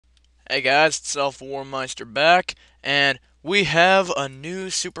Hey guys, it's AlphaWarMeister back, and we have a new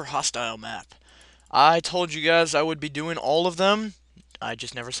super hostile map. I told you guys I would be doing all of them. I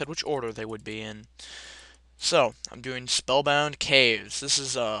just never said which order they would be in. So, I'm doing Spellbound Caves.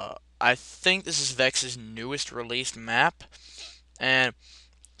 I think this is Vex's newest released map, and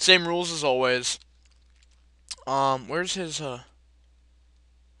same rules as always. Where's his,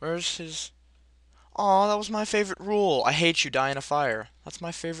 Aw, that was my favorite rule. I hate you, die in a fire. That's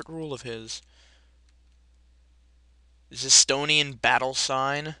my favorite rule of his. Is this Estonian battle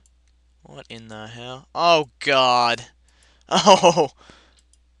sign? What in the hell? Oh, God. Oh,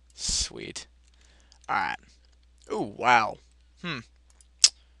 sweet. Alright. Ooh, wow. Hmm.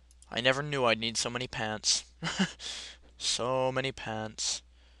 I never knew I'd need so many pants. So many pants.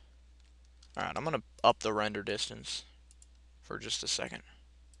 Alright, I'm gonna up the render distance for just a second.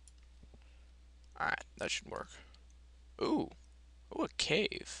 Alright, that should work. Ooh. Ooh, a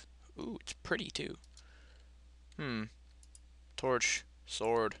cave. Ooh, it's pretty, too. Hmm. Torch,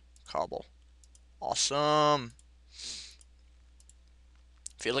 sword, cobble. Awesome.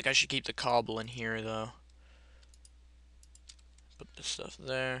 Feel like I should keep the cobble in here, though. Put this stuff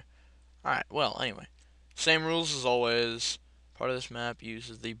there. Alright, well, anyway. Same rules as always. Part of this map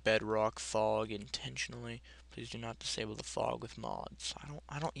uses the bedrock fog intentionally. Please do not disable the fog with mods.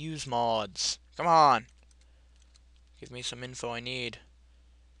 I don't use mods. Come on. Give me some info I need.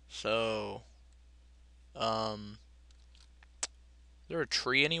 So, is there a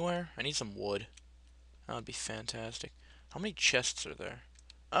tree anywhere? I need some wood. That would be fantastic. How many chests are there?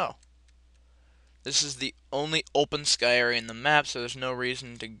 Oh. This is the only open sky area in the map, so there's no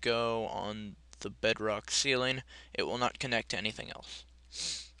reason to go on the bedrock ceiling. It will not connect to anything else.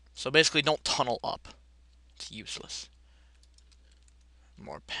 So basically, don't tunnel up. It's useless.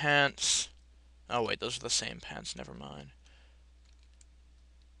 More pants. Oh wait, those are the same pants, never mind.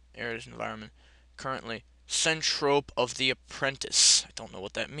 Areas environment. Currently, Centrope of the Apprentice. I don't know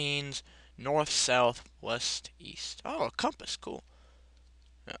what that means. North, south, west, east. Oh, a compass, cool.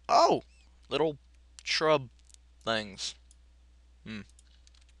 Oh! Little shrub things. Hmm.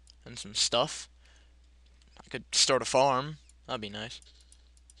 And some stuff. I could start a farm. That'd be nice.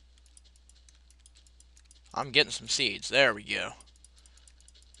 I'm getting some seeds. There we go.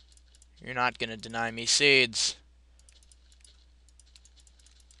 You're not gonna deny me seeds.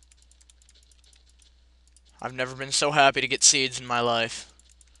 I've never been so happy to get seeds in my life.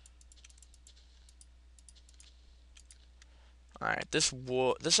 Alright,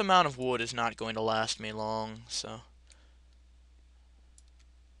 this amount of wood is not going to last me long, so.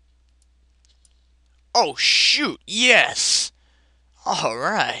 Oh, shoot! Yes!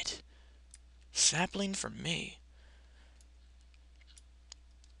 Alright. Sapling for me.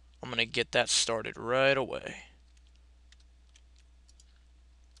 I'm gonna get that started right away.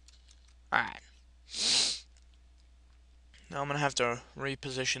 Alright. Now I'm gonna have to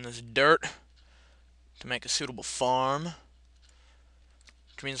reposition this dirt to make a suitable farm.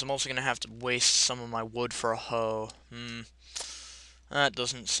 Which means I'm also gonna have to waste some of my wood for a hoe. That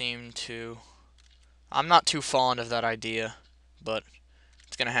doesn't seem to... I'm not too fond of that idea, but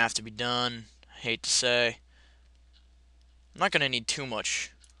it's gonna have to be done. I hate to say. I'm not gonna need too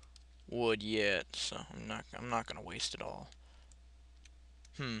much wood yet, so I'm not gonna waste it all.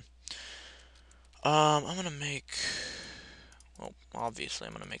 I'm gonna make... Well, obviously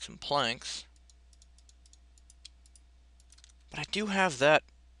I'm gonna make some planks. But I do have that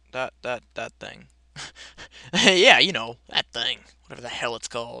thing. Yeah, you know, that thing. Whatever the hell it's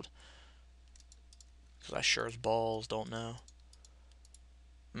called. Because I sure as balls don't know.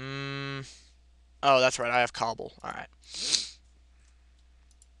 Oh, that's right, I have cobble. Alright.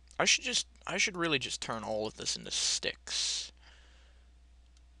 I should really just turn all of this into sticks.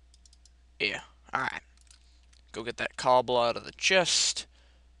 Yeah, alright. Go get that cobble out of the chest.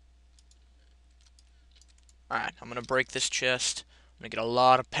 Alright, I'm gonna break this chest. I'm gonna get a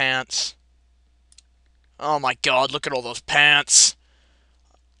lot of pants. Oh my god, look at all those pants!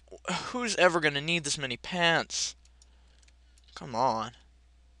 Who's ever gonna need this many pants? Come on.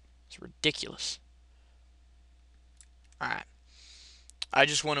 It's ridiculous. Alright. I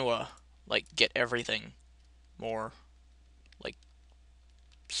just want to, like, get everything more, like,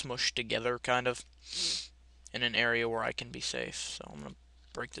 smushed together, kind of, in an area where I can be safe. So I'm gonna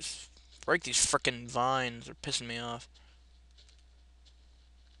break these frickin' vines. They're pissing me off.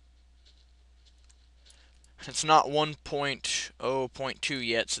 It's not 1.0.2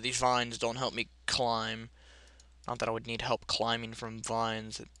 yet, so these vines don't help me climb. Not that I would need help climbing from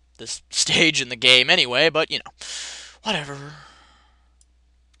vines at this stage in the game anyway, but, you know, whatever.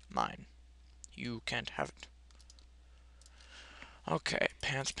 Mine. You can't have it. Okay,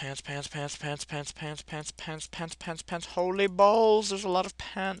 pants, pants, pants, pants, pants, pants, pants, pants, pants, pants, pants, pants. Holy balls, there's a lot of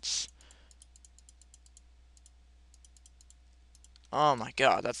pants. Oh my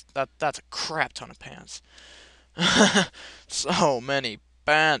god, that's a crap ton of pants. So many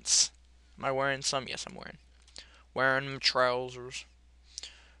pants. Am I wearing some? Yes, I'm wearing trousers.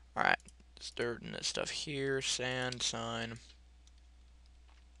 Alright, there's dirt and this stuff here. Sand, sign.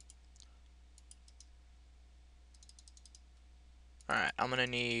 Alright, I'm gonna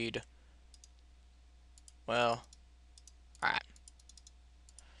need... Well, alright.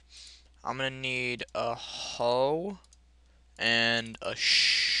 I'm gonna need a hoe and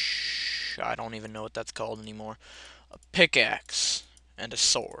I don't even know what that's called anymore. A pickaxe and a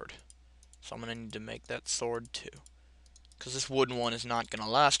sword. So I'm gonna need to make that sword too. Because this wooden one is not gonna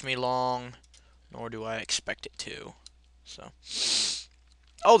last me long, nor do I expect it to. So...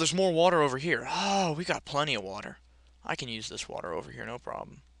 Oh, there's more water over here. Oh, we got plenty of water. I can use this water over here, no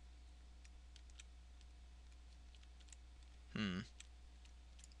problem.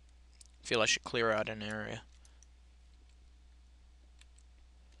 Feel I should clear out an area.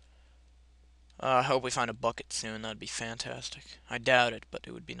 I hope we find a bucket soon. That'd be fantastic. I doubt it, but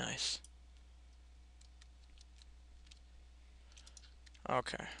it would be nice.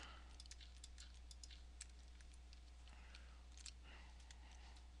 Okay.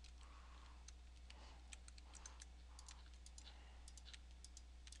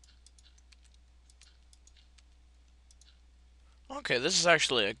 Okay, this is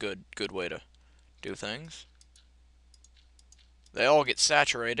actually a good way to do things. They all get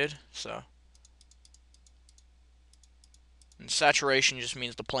saturated, so... And saturation just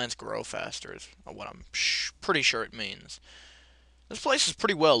means the plants grow faster, is what I'm pretty sure it means. This place is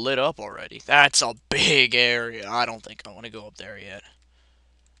pretty well lit up already. That's a big area. I don't think I want to go up there yet.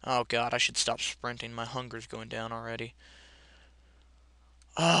 Oh god, I should stop sprinting. My hunger's going down already.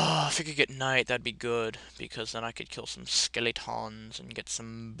 Ah, if we could get night, that'd be good, because then I could kill some skeletons and get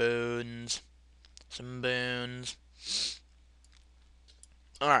some bones. Some bones.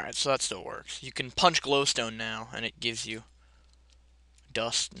 Alright, so that still works. You can punch glowstone now, and it gives you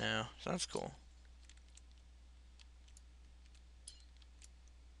dust now. So that's cool.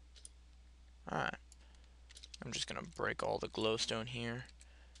 Alright. I'm just gonna break all the glowstone here.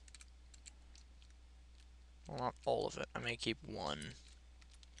 Well, not all of it. I may keep one.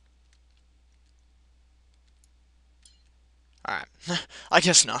 Alright. I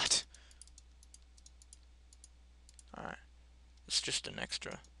guess not. Alright. It's just an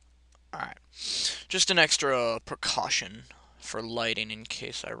extra. Alright. Just an extra precaution for lighting in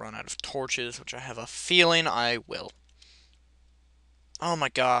case I run out of torches, which I have a feeling I will. Oh my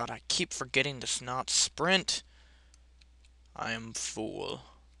god, I keep forgetting to not sprint. I am fool.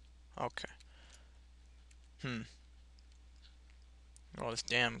 Okay. All this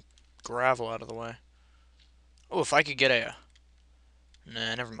damn gravel out of the way. Oh, if I could get a...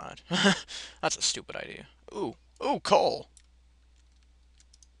 Nah, never mind. That's a stupid idea. Ooh. Ooh, coal.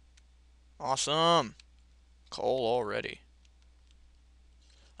 Awesome. Coal already.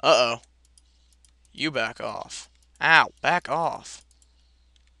 Uh-oh. You back off. Ow, back off.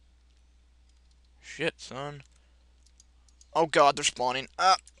 Shit, son. Oh god, they're spawning.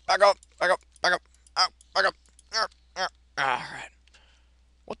 Back up, back up, back up, back up. Alright.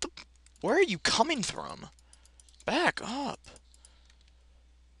 What the... Where are you coming from? Back up.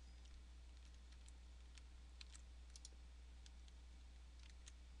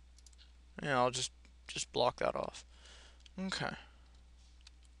 Yeah, I'll just block that off. Okay.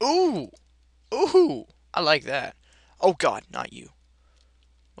 Ooh! Ooh! I like that. Oh god, not you.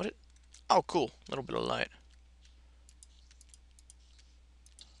 What it... Oh, cool. A little bit of light.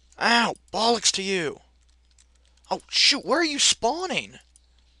 Ow! Bollocks to you! Oh, shoot, where are you spawning?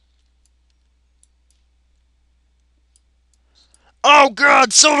 Oh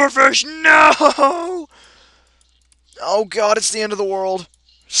god, silverfish! No! Oh god, it's the end of the world.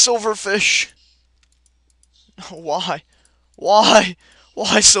 Silverfish. Why? Why?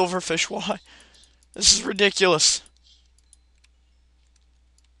 Why, silverfish? Why? This is ridiculous.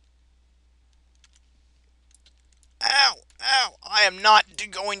 Ow! Ow! I am not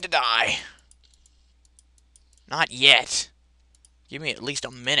going to die. Not yet. Give me at least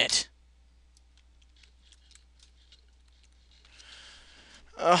a minute.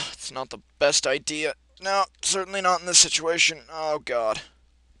 It's not the best idea. No, certainly not in this situation. Oh, God.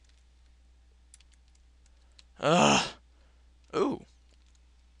 Ooh.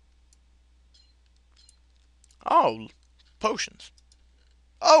 Oh, potions.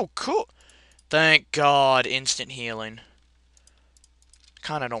 Oh, cool. Thank God, instant healing.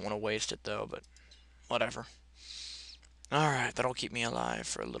 Kinda don't want to waste it, though, but whatever. Alright, that'll keep me alive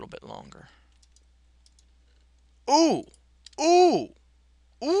for a little bit longer. Ooh! Ooh!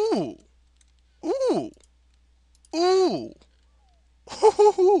 Ooh! Ooh! Ooh!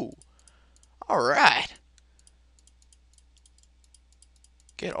 Ooh! Alright!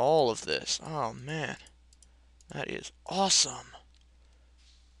 Get all of this. Oh, man. That is awesome.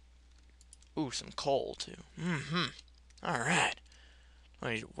 Ooh, some coal, too. Mm-hmm. Alright. I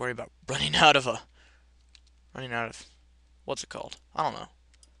don't need to worry about running out of what's it called? I don't know.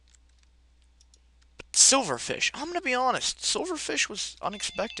 But silverfish. I'm gonna be honest. Silverfish was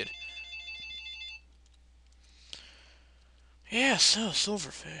unexpected. Yeah, so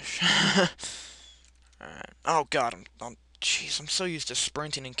silverfish. Alright. Oh god, jeez, I'm so used to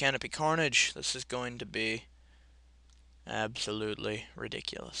sprinting in Canopy Carnage. This is going to be absolutely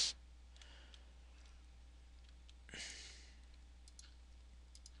ridiculous.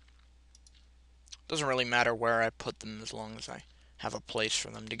 Doesn't really matter where I put them as long as I have a place for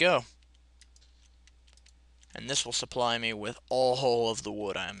them to go. And this will supply me with all of the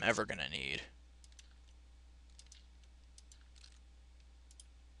wood I'm ever gonna need.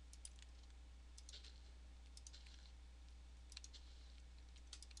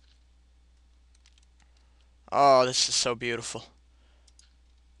 Oh, this is so beautiful.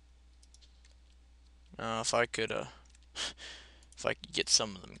 If I could, if I could get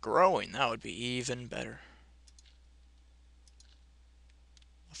some of them growing, that would be even better.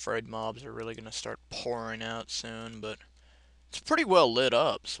 Afraid mobs are really gonna start pouring out soon, but it's pretty well lit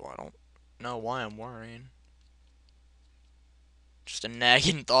up, so I don't know why I'm worrying. Just a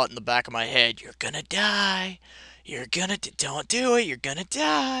nagging thought in the back of my head. You're gonna die. You're gonna don't do it. You're gonna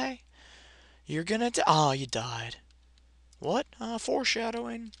die. You're gonna die. Oh, you died. What?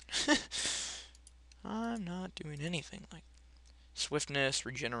 Foreshadowing. I'm not doing anything like swiftness,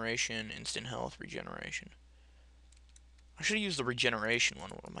 regeneration, instant health, regeneration. I should have used the regeneration one.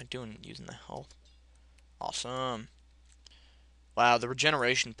 What am I doing using the health? Awesome. Wow, the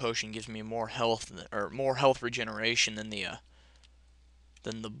regeneration potion gives me more health, or more health regeneration than the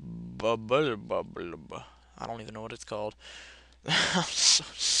I don't even know what it's called. I'm so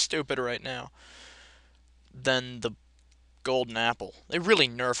stupid right now. Than the golden apple. They really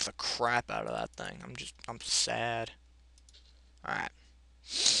nerfed the crap out of that thing. I'm sad. Alright.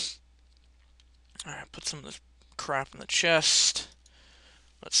 Alright, put some of this crap in the chest.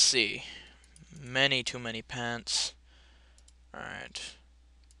 Let's see. Too many pants. Alright.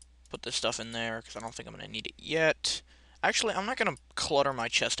 Put this stuff in there, because I don't think I'm going to need it yet. Actually, I'm not going to clutter my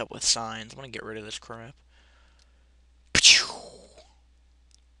chest up with signs. I'm going to get rid of this crap.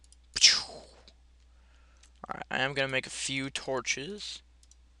 Alright, I am going to make a few torches.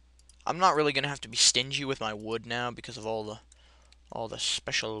 I'm not really going to have to be stingy with my wood now because of all the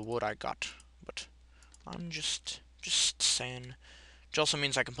special wood I got. But I'm just saying. Which also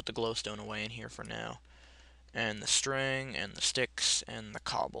means I can put the glowstone away in here for now. And the string, and the sticks, and the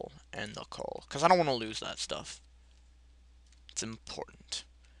cobble, and the coal. Because I don't want to lose that stuff. It's important.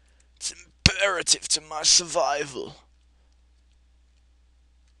 It's imperative to my survival.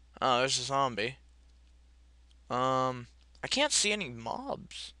 Oh, there's a zombie. I can't see any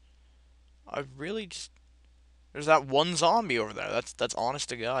mobs. I really just... There's that one zombie over there. That's honest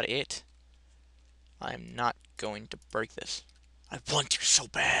to God it. I am not going to break this. I want to so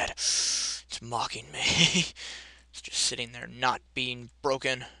bad. It's mocking me. It's just sitting there not being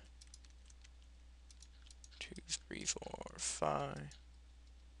broken. 2, 3, 4, 5.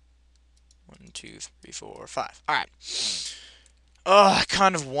 1, 2, 3, 4, 5. Alright. I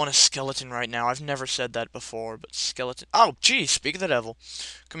kind of want a skeleton right now. I've never said that before, but skeleton... Oh, geez, speak of the devil.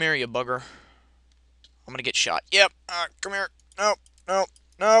 Come here, you bugger. I'm gonna get shot. Yep, come here. Nope, nope,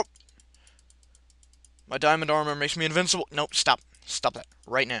 nope. My diamond armor makes me invincible. Nope, stop. Stop that.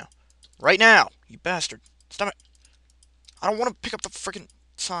 Right now. Right now, you bastard. Stop it. I don't want to pick up the freaking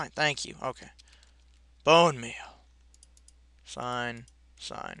sign. Thank you. Okay. Bone meal. Sign.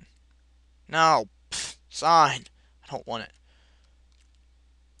 Sign. No. Pff, sign. I don't want it.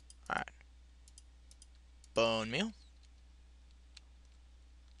 Alright. Bone meal.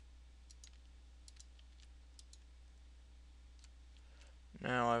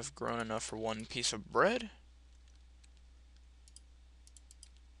 Now I've grown enough for one piece of bread.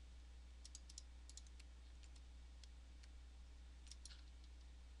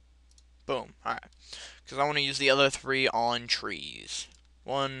 Boom. Alright. Because I want to use the other 3 on trees.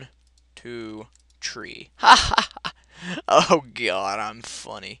 1, 2, tree. Ha ha ha! Oh god, I'm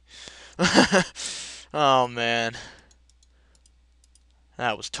funny. Oh man.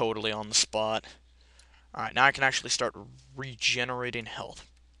 That was totally on the spot. Alright, now I can actually start regenerating health.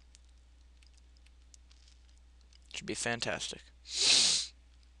 which would be fantastic.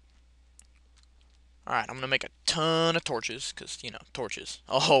 Alright, I'm gonna make a ton of torches, because, you know, torches.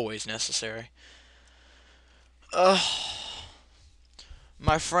 Always necessary.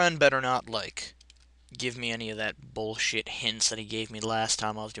 My friend better not, like, give me any of that bullshit hints that he gave me last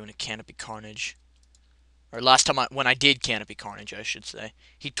time I was doing a Canopy Carnage. Or last time when I did Canopy Carnage, I should say.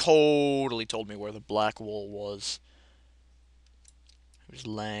 He totally told me where the black wool was. It was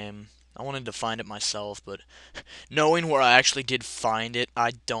lame. I wanted to find it myself, but knowing where I actually did find it,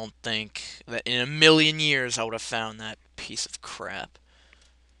 I don't think that in a million years I would have found that piece of crap.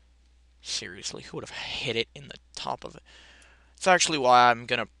 Seriously, who would have hit it in the top of it? It's actually why I'm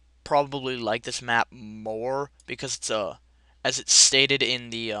gonna probably like this map more, because it's as it's stated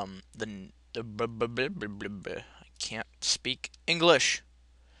in I can't speak English.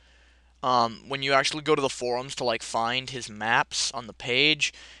 When you actually go to the forums to like find his maps on the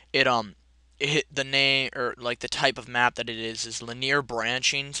page, it the name, or like the type of map that it is linear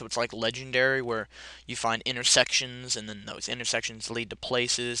branching, so it's like legendary, where you find intersections and then those intersections lead to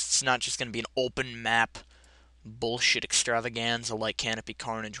places. It's not just gonna be an open map bullshit extravaganza like Canopy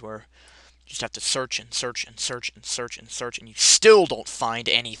Carnage, where you just have to search and search and search and search and search and you still don't find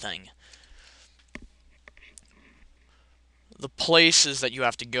anything. The places that you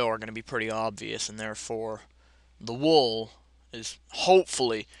have to go are going to be pretty obvious, and therefore the wool is,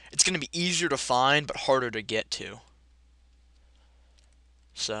 hopefully, it's going to be easier to find but harder to get to.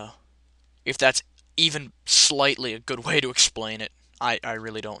 So, if that's even slightly a good way to explain it, I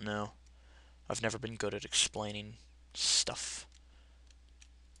really don't know. I've never been good at explaining stuff.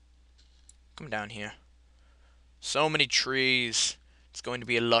 Come down here. So many trees. It's going to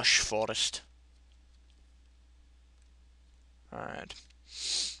be a lush forest. Alright.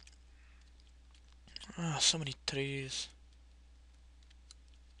 Ah, so many trees.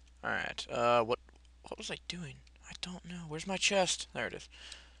 Alright, what was I doing? I don't know. Where's my chest? There it is.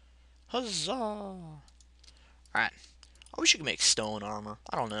 Huzzah! Alright. I wish you could make stone armor.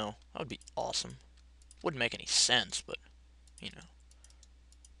 I don't know. That would be awesome. Wouldn't make any sense, but, you know.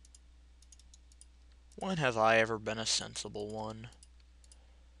 When have I ever been a sensible one?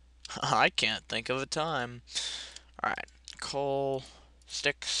 I can't think of a time. Alright. Coal.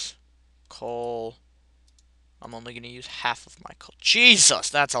 Sticks. Coal. I'm only going to use half of my coal. Jesus!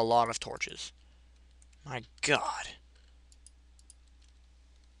 That's a lot of torches. My God.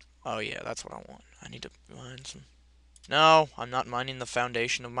 Oh yeah, that's what I want. I need to mine some... No, I'm not mining the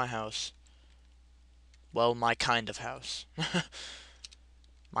foundation of my house. Well, my kind of house.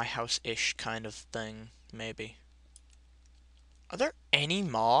 My house-ish kind of thing, maybe. Are there any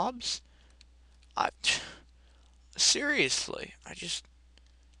mobs? Seriously,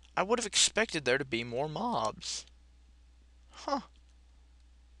 I would have expected there to be more mobs. Huh.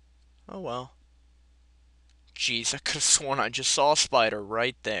 Oh well. Jeez, I could have sworn I just saw a spider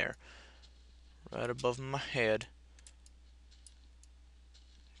right there. Right above my head.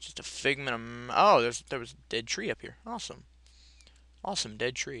 Just a figment of... Oh, there was a dead tree up here. Awesome. Awesome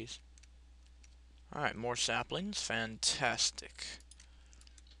dead trees. Alright, more saplings. Fantastic.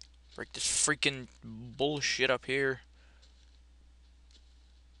 Break this freaking bullshit up here.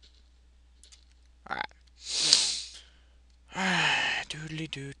 Alright. Doodly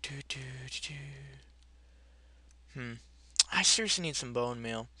doo doo doo doo. I seriously need some bone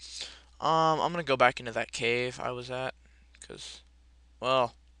meal. I'm gonna go back into that cave I was at. Because,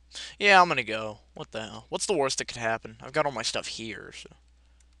 well, yeah, I'm gonna go. What the hell? What's the worst that could happen? I've got all my stuff here, so.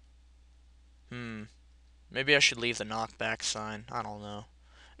 Maybe I should leave the knockback sign. I don't know.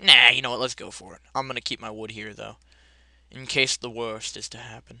 Nah, you know what? Let's go for it. I'm gonna keep my wood here, though. In case the worst is to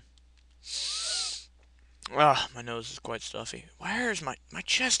happen. Ah, my nose is quite stuffy. Where's my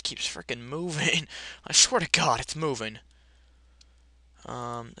chest keeps freaking moving? I swear to God, it's moving.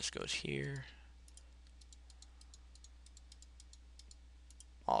 This goes here.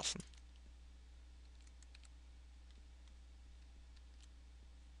 Awesome.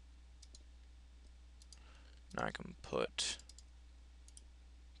 Now I can put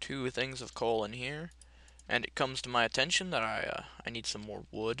 2 things of coal in here, and it comes to my attention that I need some more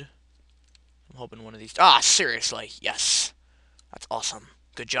wood. I'm hoping one of these... Ah, seriously, yes. That's awesome.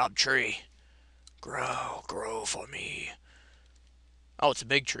 Good job, tree. Grow for me. Oh, it's a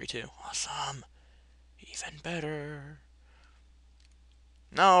big tree, too. Awesome. Even better.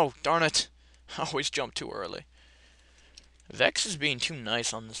 No, darn it. I always jump too early. Vex is being too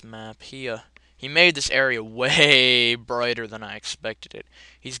nice on this map. He made this area way brighter than I expected it.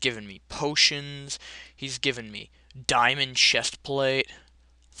 He's given me potions. He's given me diamond chest plate.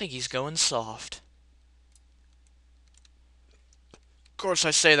 I think he's going soft. Of course,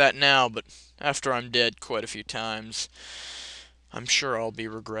 I say that now, but After I'm dead quite a few times, I'm sure I'll be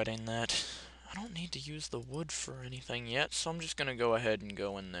regretting that. I don't need to use the wood for anything yet, so I'm just gonna go ahead and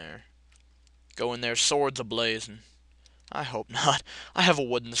go in there. Go in there, swords ablazing. I hope not. I have a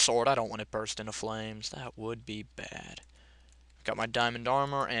wooden sword. I don't want it burst into flames. That would be bad. Got my diamond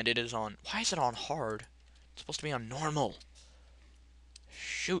armor, and it is on... Why is it on hard? It's supposed to be on normal.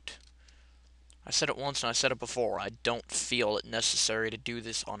 Shoot. I said it once and I said it before. I don't feel it necessary to do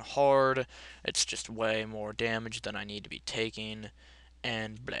this on hard. It's just way more damage than I need to be taking.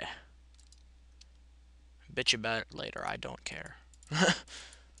 And bleh. Bitch about it later. I don't care.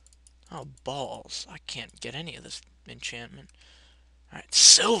 Oh, balls. I can't get any of this enchantment. Alright,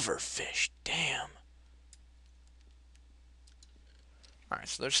 silverfish. Damn. Alright,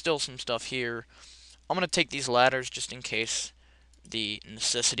 so there's still some stuff here. I'm going to take these ladders just in case the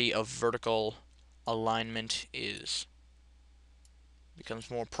necessity of vertical alignment becomes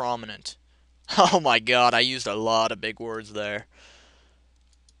more prominent. Oh my god, I used a lot of big words there.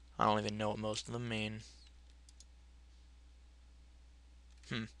 I don't even know what most of them mean.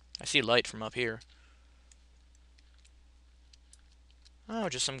 I see light from up here. Oh,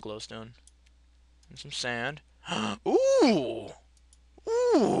 just some glowstone. And some sand. Ooh!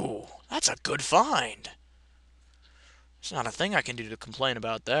 Ooh! That's a good find! There's not a thing I can do to complain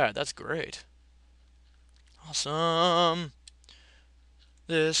about that. That's great. Awesome!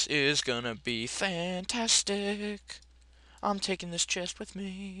 This is gonna be fantastic! I'm taking this chest with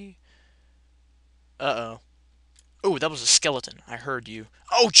me. Uh-oh. Oh, that was a skeleton. I heard you.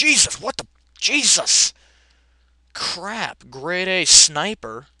 Oh, Jesus! What the... Jesus! Crap. Grade A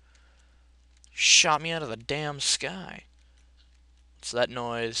sniper shot me out of the damn sky. What's that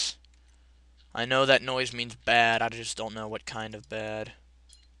noise? I know that noise means bad. I just don't know what kind of bad.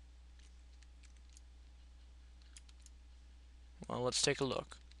 Well, let's take a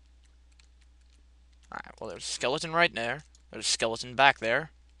look. Alright, well, there's a skeleton right there. There's a skeleton back there.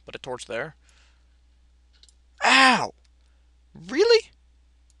 Put a torch there. Ow! Really?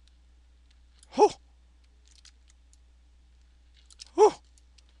 Oh! Oh!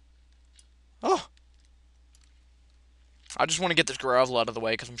 Oh! I just want to get this gravel out of the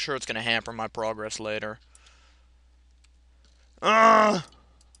way, because I'm sure it's going to hamper my progress later. Ha,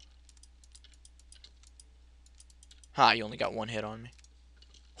 you only got one hit on me.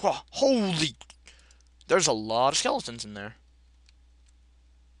 Oh, holy... There's a lot of skeletons in there.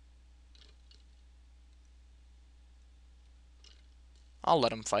 I'll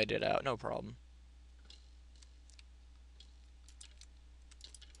let them fight it out, no problem.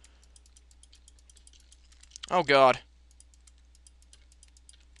 Oh god.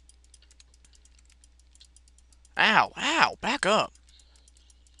 Ow, ow, back up.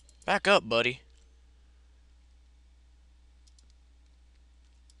 Back up, buddy.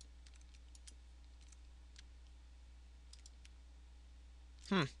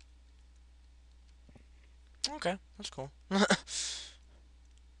 Okay, that's cool.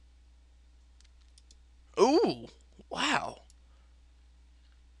 Ooh, wow.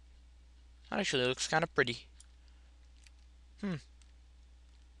 That actually looks kind of pretty.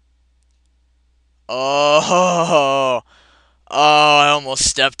 Oh, oh, I almost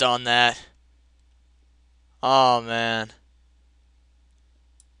stepped on that. Oh, man.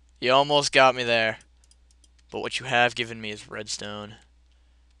 You almost got me there. But what you have given me is redstone.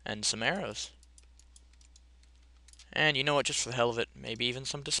 And some arrows. And you know what, just for the hell of it, maybe even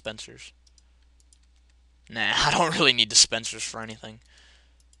some dispensers. Nah, I don't really need dispensers for anything.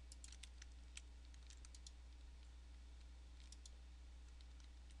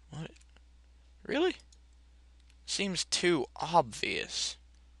 What? Really? Seems too obvious.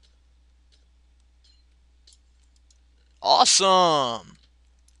 Awesome!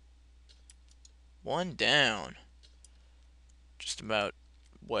 One down. Just about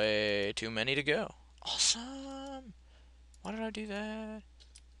way too many to go. Awesome! Why did I do that?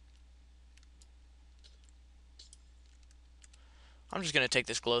 I'm just gonna take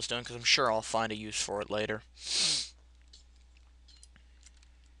this glowstone because I'm sure I'll find a use for it later.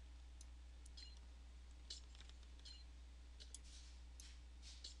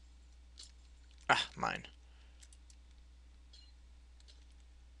 Ah, mine.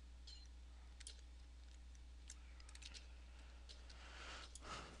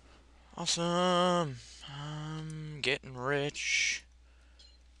 Awesome! I'm getting rich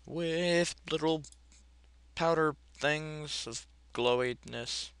with little powder things of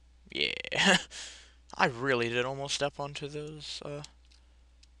glowiness. Yeah. I really did almost step onto those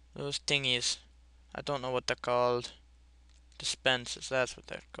thingies. I don't know what they're called. Dispensers, that's what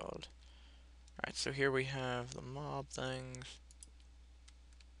they're called. Alright, so here we have the mob things.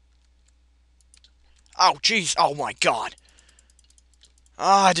 Oh, jeez. Oh, my God.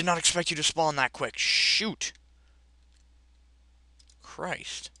 Ah, I did not expect you to spawn that quick. Shoot.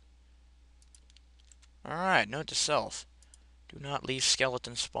 Christ. Alright, note to self. Do not leave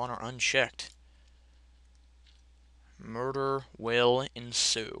skeleton spawner unchecked. Murder will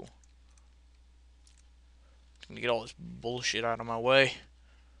ensue. I'm gonna get all this bullshit out of my way.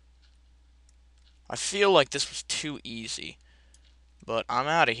 I feel like this was too easy. But I'm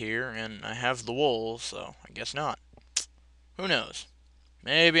out of here, and I have the wool, so I guess not. Who knows?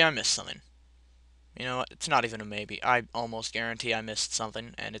 Maybe I missed something. You know what? It's not even a maybe. I almost guarantee I missed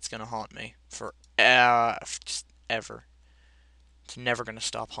something, and it's gonna haunt me for just ever. It's never gonna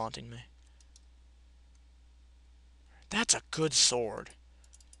stop haunting me. That's a good sword.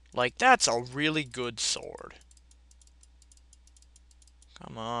 Like, that's a really good sword.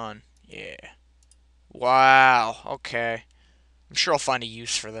 Come on. Yeah. Wow. Okay. I'm sure I'll find a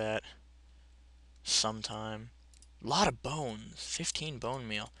use for that sometime. A lot of bones. 15 bone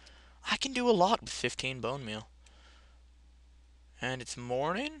meal. I can do a lot with 15 bone meal. And it's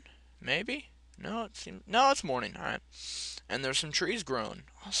morning? Maybe? No, it's morning. Alright. And there's some trees growing.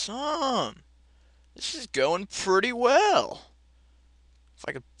 Awesome. This is going pretty well. If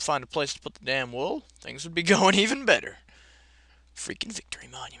I could find a place to put the damn wool, things would be going even better. Freaking Victory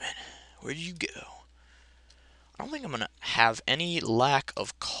Monument. Where'd you go? I don't think I'm gonna have any lack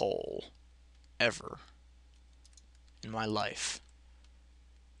of coal ever in my life.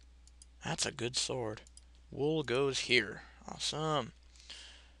 That's a good sword. Wool goes here. Awesome.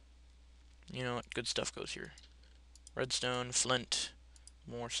 You know what? Good stuff goes here. Redstone, flint,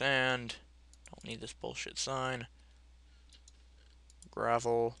 more sand. Don't need this bullshit sign.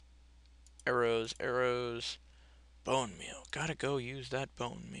 Gravel. Arrows, arrows. Bone meal. Gotta go use that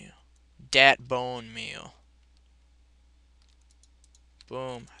bone meal. Dat bone meal.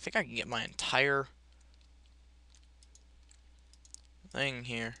 Boom. I think I can get my entire thing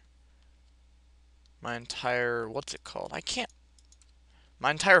here. My entire, what's it called? I can't.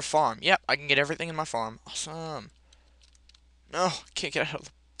 My entire farm. Yep, I can get everything in my farm. Awesome. No, can't get out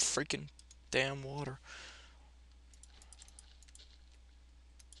of the freaking damn water.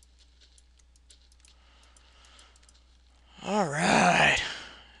 Alright.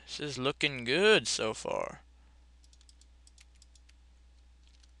 This is looking good so far.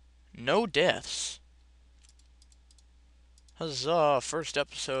 No deaths. Huzzah, first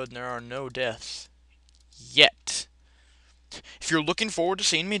episode and there are no deaths. Yet. If you're looking forward to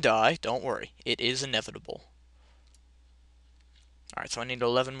seeing me die, don't worry. It is inevitable. Alright, so I need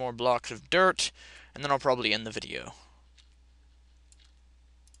 11 more blocks of dirt, and then I'll probably end the video.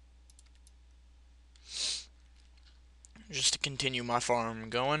 Just to continue my farm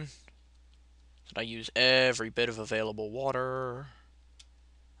going. So I use every bit of available water.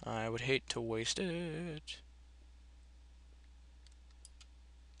 I would hate to waste it.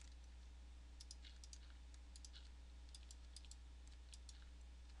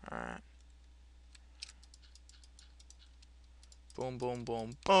 Alright. Boom, boom,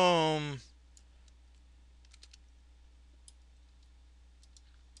 boom, boom.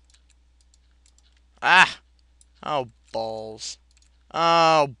 Ah! Oh, balls.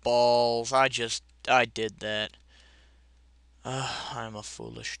 Oh, balls. I did that. I'm a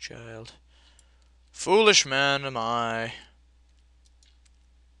foolish child. Foolish man am I.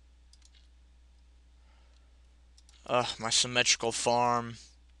 My symmetrical farm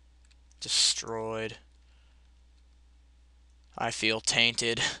destroyed. I feel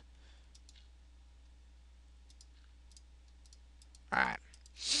tainted. Alright.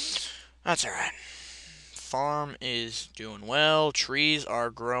 That's alright. Farm is doing well. Trees are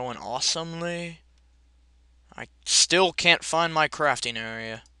growing awesomely. I still can't find my crafting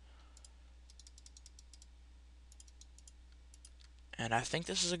area. And I think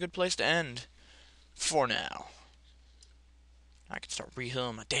this is a good place to end. For now. I can start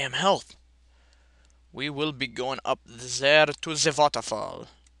re-healing my damn health. We will be going up there to the waterfall.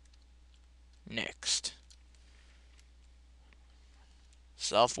 Next.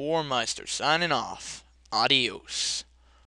 AlphaWarMeister signing off. Adios.